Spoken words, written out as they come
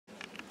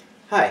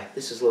Hi,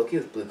 this is Loki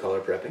with Blue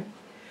Collar Prepping.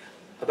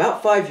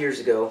 About 5 years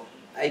ago,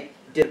 I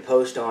did a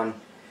post on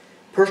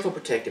personal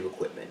protective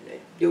equipment.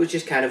 It was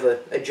just kind of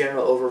a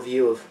general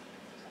overview of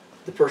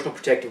the personal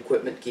protective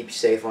equipment to keep you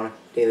safe on a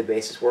daily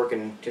basis,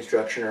 working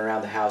construction or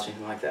around the house,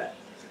 anything like that.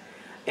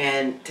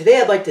 And today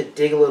I'd like to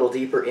dig a little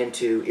deeper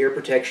into ear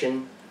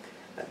protection.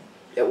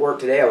 At work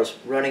today I was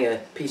running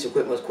a piece of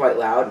equipment that was quite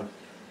loud and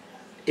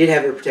did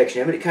have ear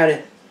protection in it, but it kind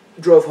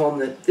of drove home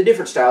the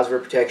different styles of ear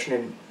protection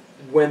and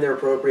when they're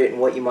appropriate and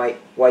why you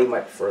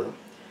might prefer them.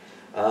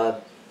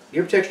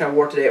 Ear protection I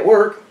wore today at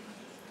work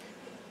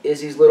is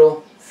these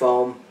little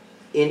foam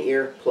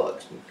in-ear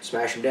plugs. You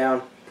smash them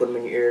down, put them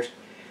in your ears.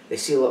 They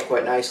seal up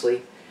quite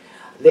nicely.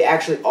 They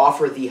actually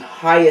offer the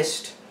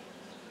highest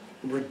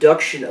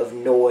reduction of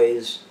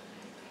noise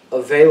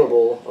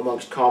available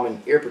amongst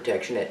common ear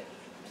protection at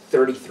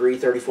 33,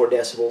 34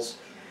 decibels,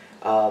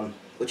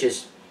 which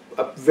is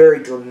a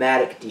very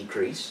dramatic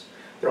decrease.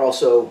 They're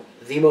also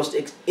the most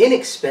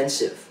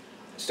inexpensive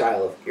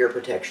style of ear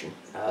protection.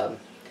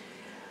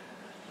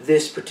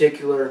 This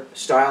particular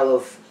style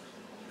of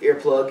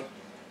earplug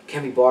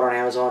can be bought on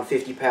Amazon,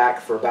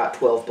 50-pack for about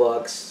 12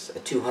 bucks. A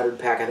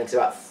 200-pack I think is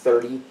about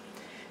 30.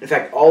 In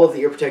fact, all of the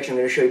ear protection I'm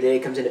going to show you today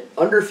comes in at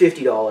under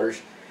 $50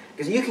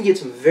 because you can get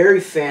some very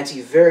fancy,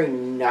 very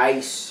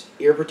nice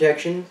ear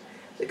protection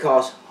that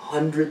costs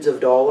hundreds of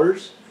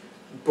dollars,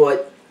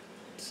 but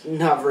it's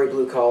not very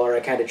blue collar. I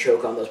kind of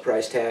choke on those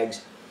price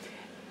tags.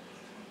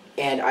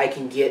 And I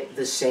can get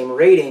the same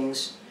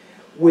ratings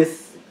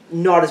with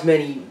not as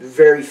many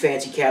very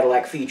fancy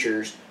Cadillac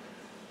features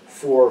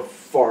for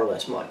far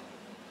less money.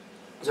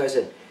 So I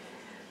said,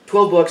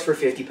 12 bucks for a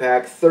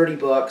 50-pack, 30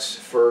 bucks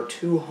for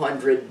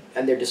 200,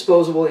 and they're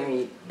disposable. I mean,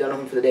 you don't know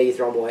them for the day, you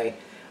throw them away.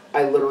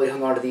 I literally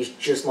hung on to these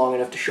just long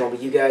enough to show them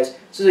to you guys.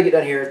 As soon as I get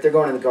done here, if they're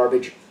going in the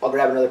garbage, I'll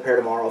grab another pair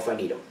tomorrow if I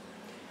need them.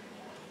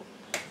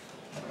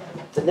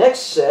 The next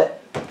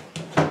set,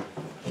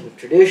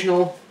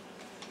 traditional,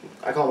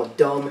 I call them a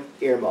dumb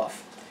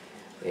earmuff.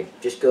 It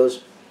just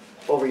goes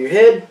over your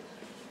head.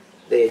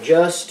 They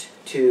adjust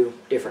to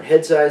different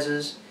head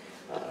sizes.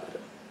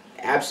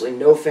 Absolutely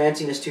no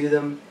fanciness to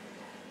them.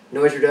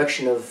 Noise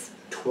reduction of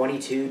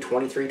 22,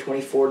 23,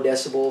 24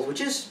 decibels,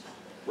 which is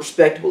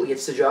respectable. It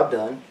gets the job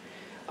done.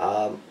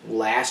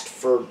 Last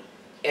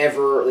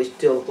forever, or at least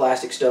until the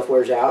plastic stuff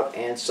wears out,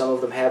 and some of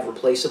them have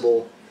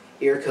replaceable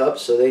ear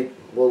cups, so they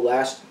will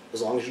last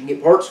as long as you can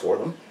get parts for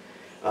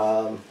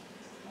them.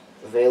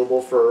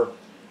 Available for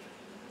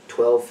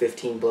 12,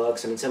 15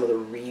 bucks. I mean, some of the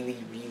really,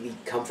 really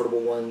comfortable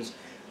ones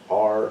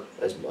are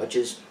as much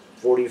as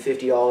 $40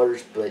 to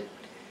 $50, but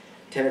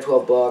 10 or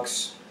 12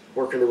 bucks,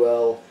 work really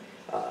well.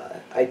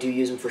 I do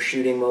use them for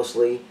shooting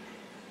mostly,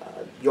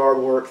 yard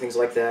work, things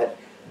like that.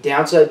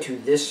 Downside to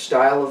this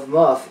style of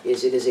muff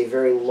is it is a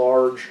very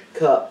large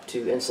cup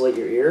to insulate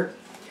your ear,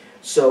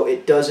 so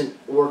it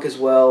doesn't work as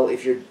well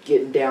if you're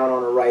getting down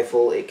on a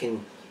rifle. It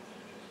can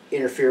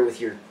interfere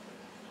with your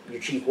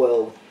cheek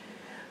weld.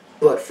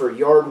 But for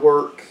yard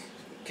work,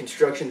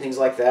 construction, things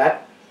like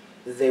that,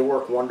 they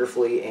work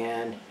wonderfully,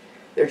 and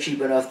they're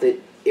cheap enough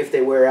that if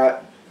they wear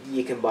out,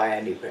 you can buy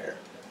a new pair.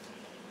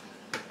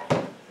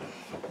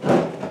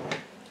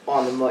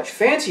 On the much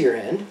fancier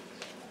end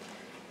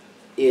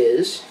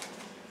is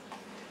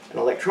an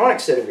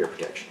electronic set of ear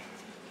protection.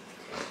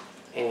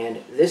 And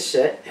this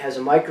set has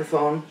a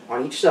microphone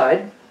on each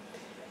side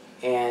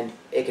and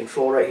a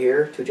control right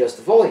here to adjust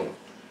the volume.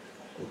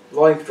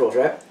 Volume controls,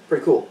 right?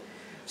 Pretty cool.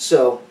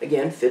 So,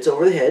 again, fits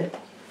over the head,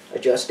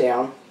 adjusts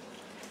down.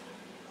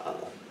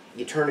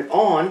 You turn it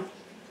on,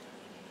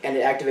 and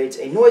it activates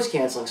a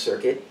noise-canceling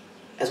circuit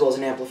as well as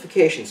an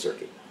amplification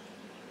circuit.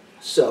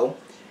 So,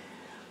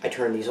 I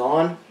turn these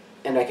on,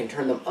 and I can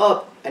turn them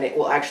up, and it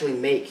will actually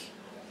make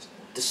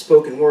the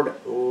spoken word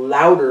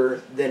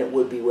louder than it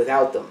would be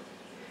without them,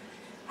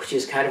 which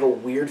is kind of a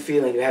weird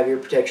feeling to have ear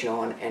protection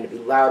on and to be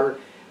louder,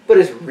 but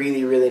it's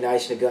really, really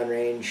nice in a gun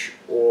range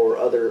or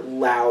other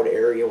loud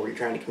area where you're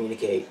trying to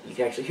communicate. You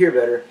can actually hear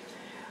better.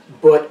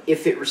 But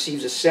if it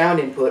receives a sound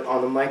input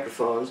on the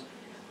microphones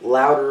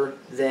louder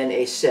than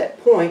a set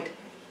point,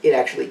 it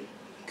actually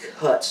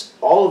cuts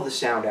all of the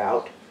sound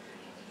out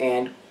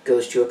and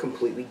goes to a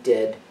completely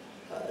dead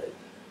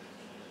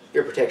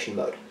ear protection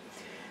mode.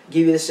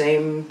 Give you the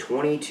same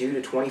 22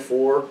 to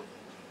 24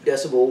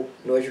 decibel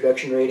noise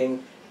reduction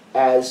rating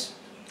as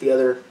the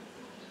other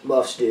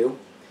muffs do,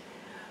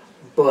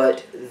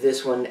 but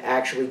this one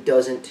actually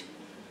doesn't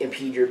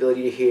impede your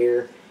ability to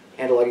hear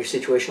and a lot of your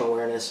situational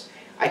awareness.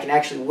 I can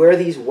actually wear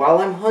these while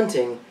I'm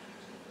hunting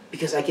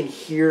because I can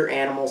hear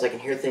animals, I can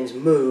hear things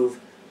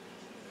move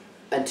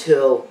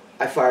until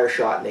I fire a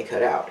shot and they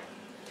cut out.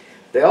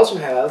 They also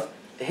have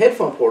a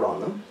headphone port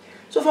on them,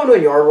 so if I'm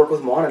doing yard work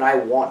with them on and I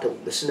want to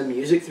listen to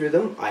music through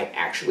them, I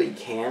actually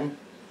can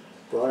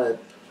run a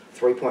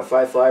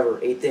 3.55 or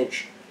 1/8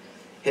 inch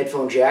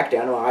headphone jack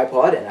down to my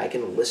iPod and I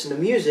can listen to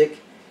music,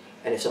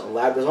 and if something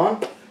loud goes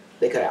on,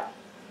 they cut out.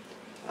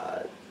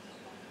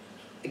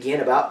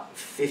 Again, about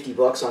 50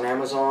 bucks on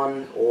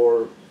Amazon,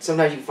 or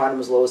sometimes you can find them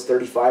as low as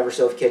 35 or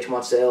so if you catch them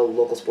on sale,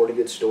 local sporting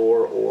goods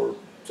store, or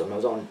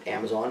sometimes on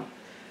Amazon.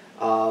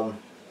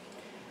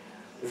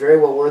 Very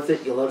well worth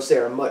it. You'll notice they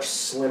are a much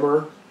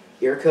slimmer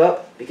ear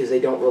cup because they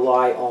don't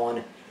rely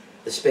on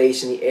the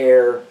space and the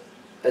air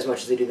as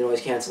much as they do the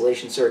noise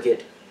cancellation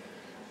circuit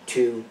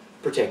to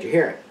protect your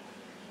hearing.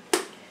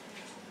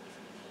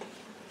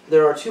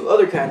 There are two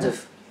other kinds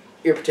of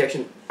ear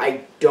protection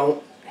I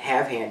don't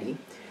have handy.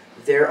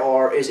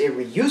 There is a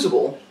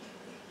reusable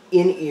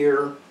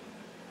in-ear,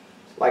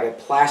 like a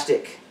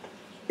plastic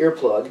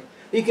earplug.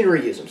 You can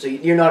reuse them, so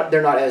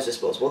they're not as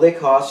disposable. They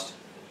cost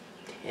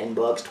 $10,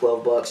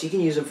 $12. You can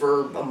use them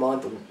for a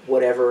month,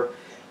 whatever.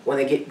 When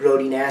they get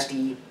grody,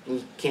 nasty,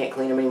 you can't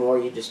clean them anymore,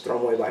 you just throw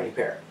them away, buy a new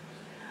pair.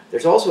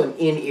 There's also an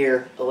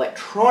in-ear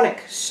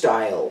electronic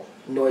style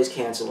noise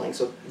canceling,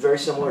 so very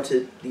similar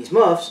to these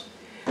muffs,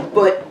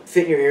 but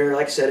fit in your ear,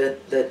 like I said,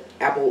 the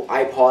Apple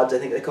iPods, I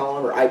think they call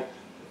them, or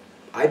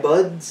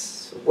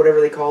iBuds,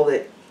 whatever they call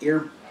the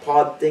ear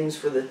pod things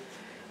for the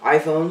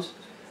iPhones,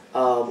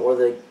 or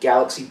the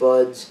Galaxy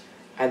Buds,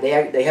 and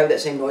they have that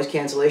same noise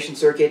cancellation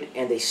circuit,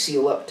 and they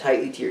seal up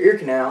tightly to your ear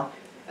canal,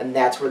 and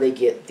that's where they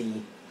get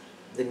the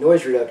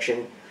noise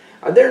reduction.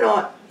 Those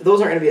aren't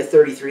going to be a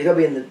 33, they'll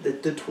be in the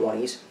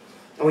 20s.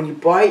 And when you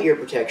buy ear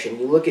protection,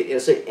 you look at, it'll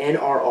say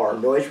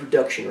NRR, noise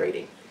reduction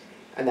rating,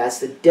 and that's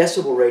the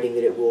decibel rating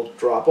that it will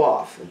drop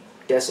off.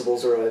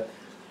 Decibels are a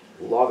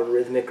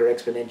logarithmic or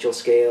exponential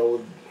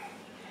scale.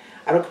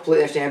 I don't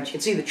completely understand, but you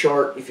can see the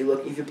chart. If you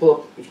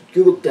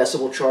Google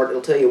decibel chart,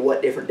 it'll tell you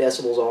what different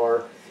decibels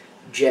are.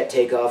 Jet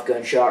takeoff,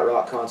 gunshot,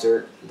 rock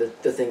concert, the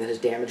thing that has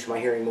damaged my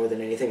hearing more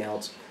than anything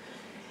else.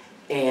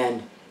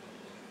 And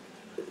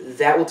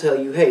that will tell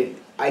you, hey,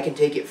 I can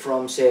take it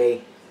from,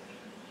 say,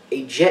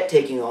 a jet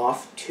taking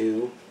off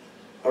to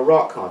a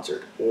rock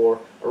concert, or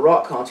a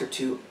rock concert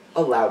to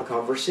a loud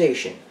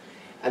conversation.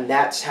 And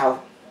that's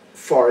how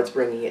far it's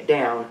bringing it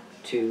down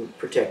to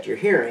protect your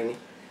hearing.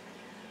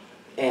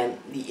 And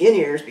the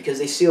in-ears, because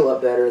they seal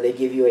up better, they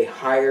give you a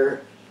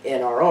higher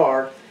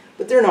NRR,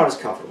 but they're not as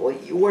comfortable.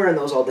 Wearing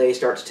those all day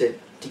starts to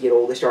get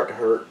old, they start to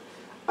hurt.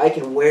 I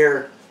can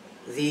wear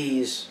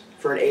these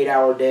for an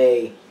 8-hour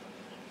day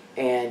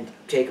and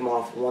take them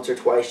off once or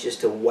twice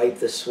just to wipe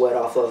the sweat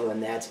off of them,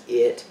 and that's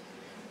it.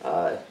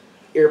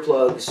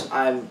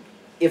 Earplugs,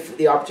 if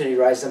the opportunity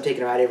arises, I'm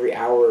taking them out every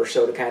hour or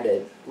so to kind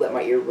of let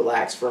my ear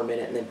relax for a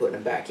minute and then putting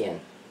them back in.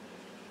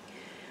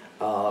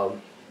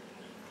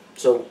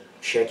 So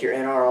check your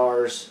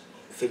NRRs,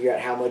 figure out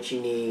how much you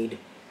need,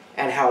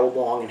 and how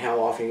long and how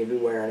often you're going to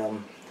be wearing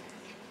them,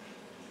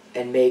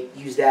 and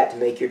use that to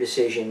make your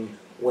decision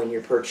when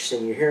you're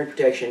purchasing your hearing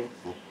protection.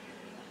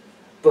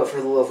 But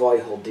for the love of all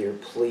you hold dear,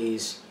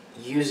 please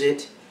use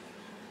it.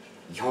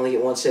 You only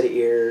get one set of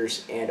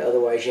ears, and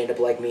otherwise you end up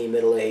like me,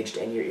 middle-aged,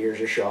 and your ears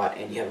are shot,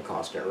 and you have a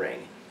constant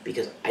ring.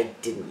 Because I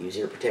didn't use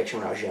ear protection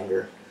when I was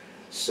younger.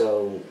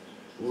 So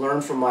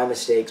learn from my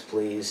mistakes,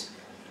 please.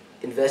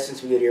 Invest in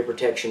some good ear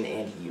protection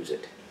and use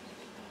it.